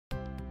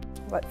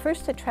What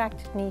first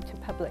attracted me to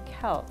public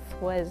health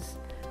was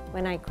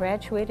when I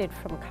graduated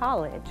from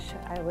college.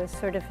 I was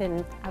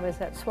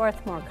at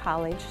Swarthmore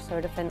College,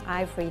 sort of an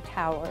ivory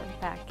tower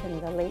back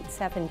in the late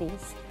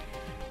 70s.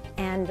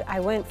 And I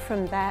went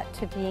from that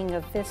to being a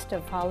VISTA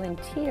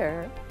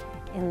volunteer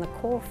in the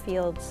coal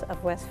fields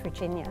of West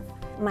Virginia.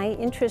 My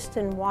interest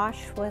in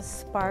WASH was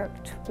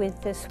sparked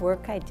with this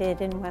work I did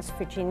in West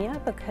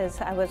Virginia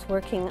because I was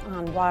working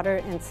on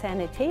water and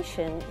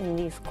sanitation in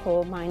these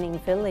coal mining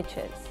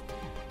villages.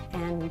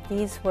 And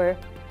these were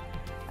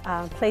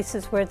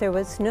places where there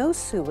was no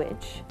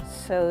sewage,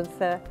 so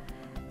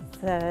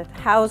the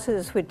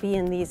houses would be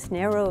in these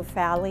narrow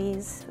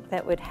valleys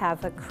that would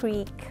have a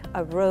creek,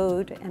 a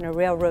road, and a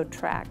railroad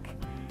track.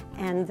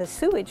 And the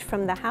sewage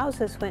from the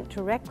houses went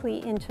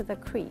directly into the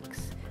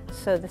creeks.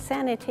 So the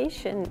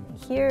sanitation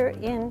here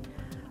in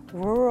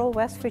rural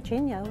West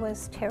Virginia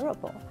was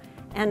terrible.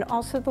 And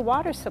also the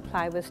water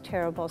supply was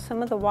terrible.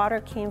 Some of the water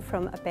came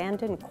from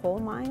abandoned coal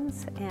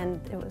mines, and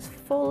it was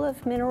full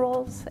of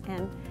minerals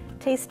and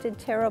tasted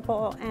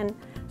terrible. And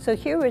so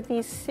here were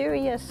these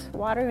serious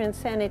water and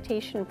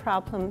sanitation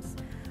problems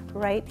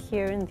right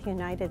here in the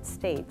United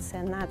States.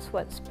 And that's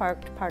what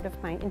sparked part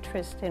of my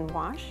interest in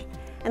WASH.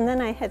 And then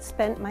I had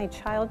spent my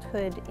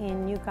childhood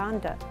in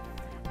Uganda.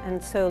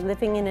 And so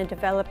living in a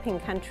developing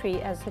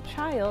country as a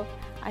child,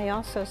 I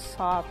also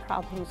saw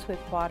problems with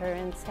water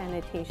and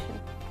sanitation.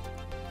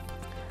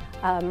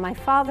 My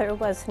father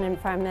was an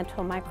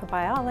environmental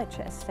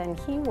microbiologist, and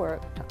he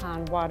worked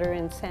on water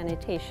and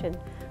sanitation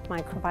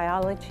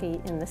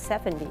microbiology in the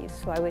 70s.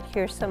 So I would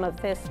hear some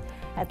of this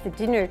at the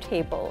dinner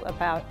table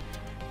about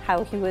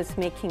how he was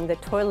making the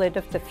toilet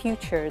of the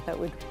future that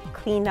would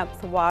clean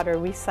up the water,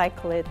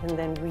 recycle it, and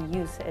then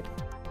reuse it.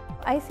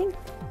 I think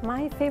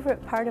my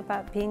favorite part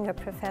about being a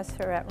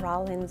professor at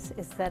Rollins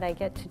is that I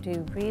get to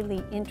do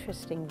really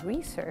interesting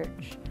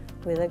research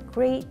with a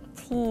great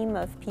team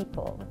of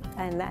people,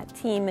 and that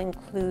team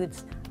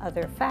includes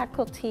other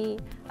faculty,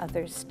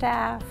 other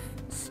staff,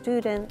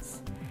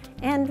 students,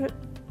 and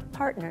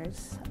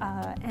partners.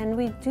 And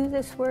we do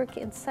this work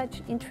in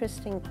such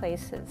interesting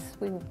places.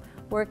 We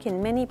work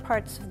in many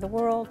parts of the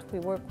world. We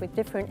work with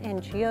different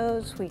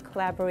NGOs. We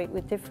collaborate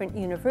with different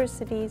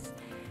universities.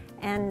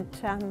 And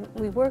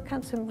we work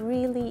on some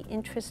really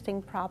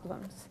interesting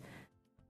problems.